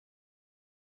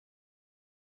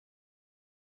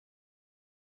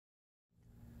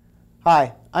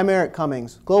Hi, I'm Eric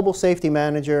Cummings, Global Safety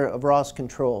Manager of Ross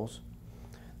Controls.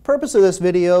 The purpose of this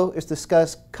video is to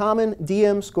discuss common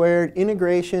DM2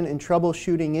 integration and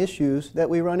troubleshooting issues that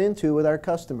we run into with our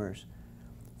customers.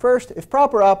 First, if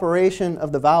proper operation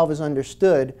of the valve is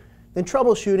understood, then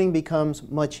troubleshooting becomes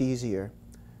much easier.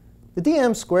 The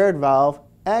DM2 valve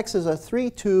acts as a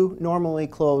 3-2 normally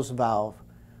closed valve.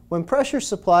 When pressure is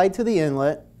supplied to the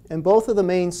inlet and both of the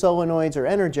main solenoids are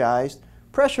energized,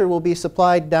 pressure will be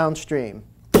supplied downstream.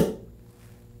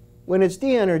 When it's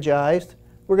de-energized,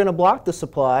 we're going to block the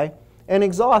supply and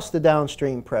exhaust the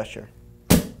downstream pressure.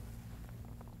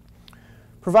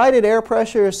 Provided air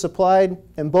pressure is supplied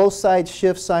and both sides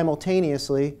shift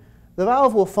simultaneously, the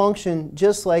valve will function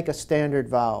just like a standard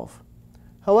valve.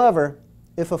 However,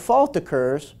 if a fault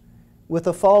occurs, with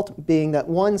a fault being that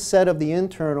one set of the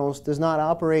internals does not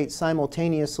operate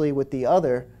simultaneously with the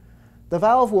other, the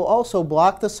valve will also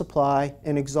block the supply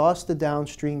and exhaust the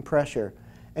downstream pressure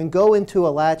and go into a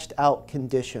latched out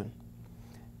condition.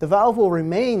 The valve will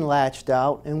remain latched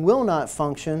out and will not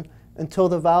function until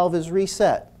the valve is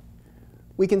reset.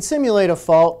 We can simulate a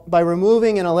fault by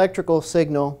removing an electrical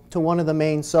signal to one of the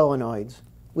main solenoids.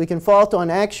 We can fault on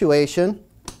actuation.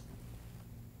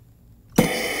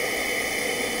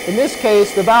 In this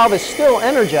case, the valve is still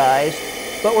energized,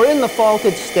 but we're in the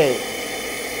faulted state.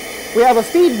 We have a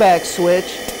feedback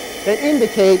switch that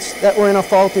indicates that we're in a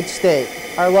faulted state.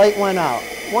 Our light went out.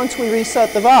 Once we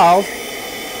reset the valve,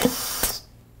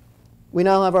 we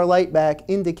now have our light back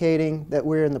indicating that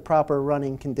we're in the proper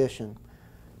running condition.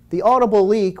 The audible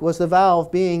leak was the valve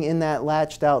being in that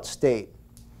latched out state.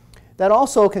 That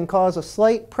also can cause a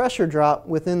slight pressure drop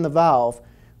within the valve,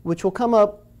 which will come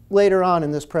up later on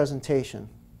in this presentation.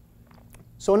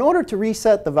 So in order to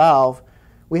reset the valve,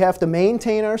 we have to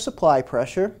maintain our supply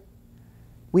pressure.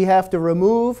 We have to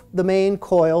remove the main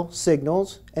coil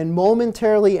signals and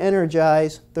momentarily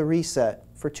energize the reset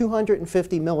for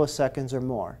 250 milliseconds or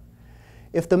more.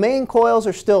 If the main coils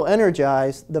are still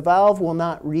energized, the valve will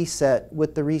not reset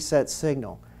with the reset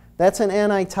signal. That's an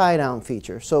anti-tie-down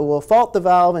feature, so we'll fault the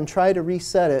valve and try to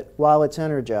reset it while it's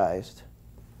energized.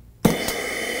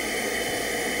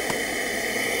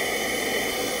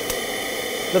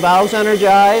 The valve's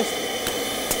energized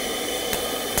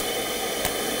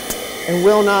and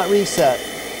will not reset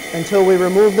until we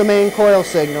remove the main coil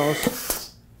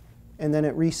signals, and then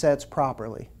it resets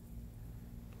properly.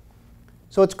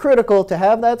 So it's critical to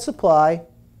have that supply,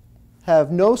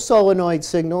 have no solenoid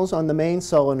signals on the main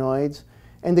solenoids,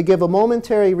 and to give a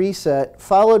momentary reset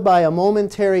followed by a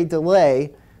momentary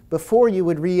delay before you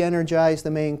would re-energize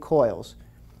the main coils.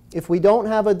 If we don't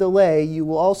have a delay, you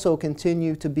will also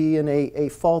continue to be in a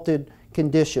faulted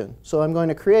condition. So I'm going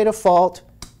to create a fault,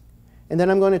 and then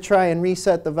I'm going to try and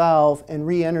reset the valve and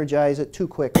re-energize it too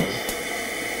quickly.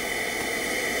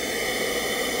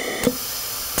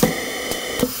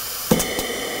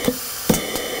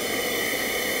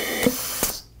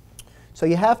 So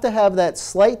you have to have that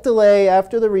slight delay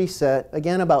after the reset,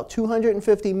 again about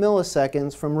 250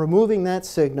 milliseconds from removing that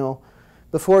signal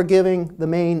before giving the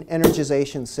main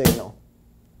energization signal.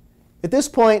 At this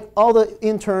point, all the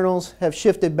internals have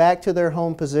shifted back to their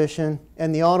home position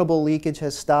and the audible leakage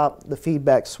has stopped. The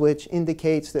feedback switch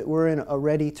indicates that we're in a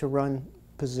ready-to-run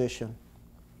position.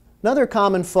 Another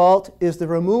common fault is the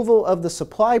removal of the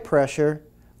supply pressure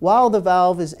while the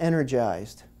valve is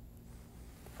energized.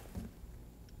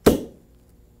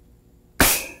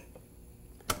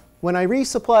 When I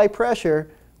resupply pressure,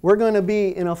 we're going to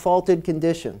be in a faulted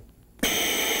condition.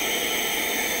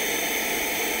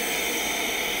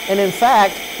 And in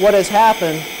fact, what has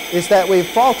happened is that we've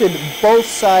faulted both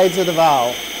sides of the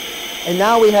valve. And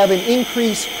now we have an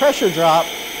increased pressure drop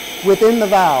within the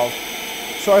valve.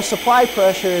 So our supply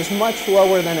pressure is much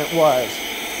lower than it was.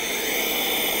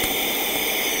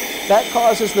 That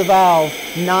causes the valve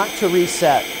not to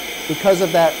reset because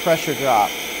of that pressure drop.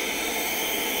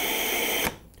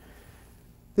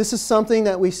 This is something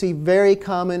that we see very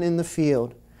common in the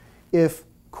field. If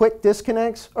quick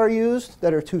disconnects are used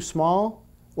that are too small,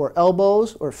 or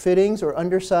elbows, or fittings, or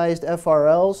undersized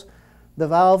FRLs, the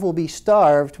valve will be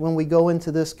starved when we go into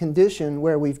this condition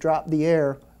where we've dropped the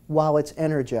air while it's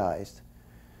energized.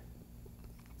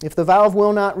 If the valve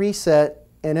will not reset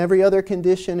and every other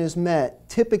condition is met,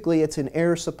 typically it's an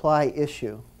air supply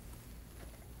issue.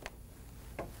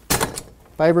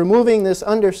 By removing this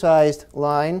undersized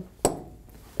line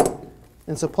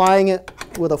and supplying it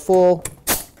with a full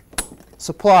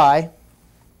supply,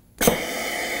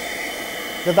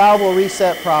 the valve will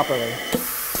reset properly.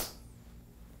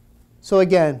 So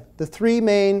again, the three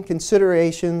main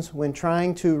considerations when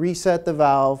trying to reset the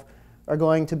valve are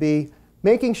going to be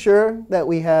making sure that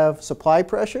we have supply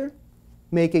pressure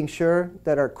making sure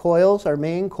that our coils, our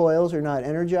main coils, are not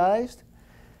energized,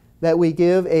 that we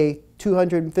give a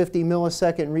 250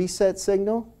 millisecond reset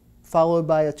signal followed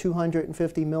by a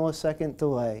 250 millisecond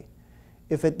delay.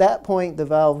 If at that point the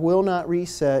valve will not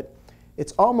reset,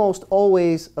 it's almost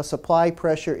always a supply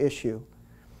pressure issue.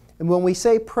 And when we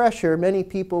say pressure, many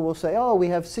people will say, oh, we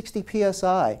have 60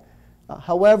 psi.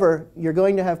 However, you're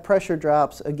going to have pressure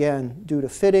drops again due to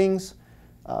fittings,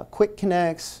 quick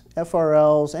connects,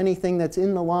 FRLs, anything that's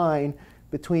in the line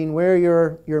between where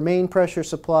your main pressure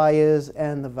supply is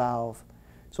and the valve.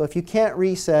 So if you can't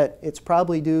reset, it's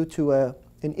probably due to an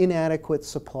inadequate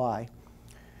supply.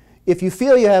 If you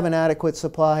feel you have an adequate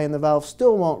supply and the valve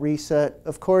still won't reset,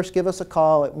 of course, give us a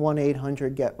call at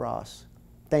 1-800-GET-ROSS.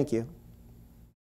 Thank you.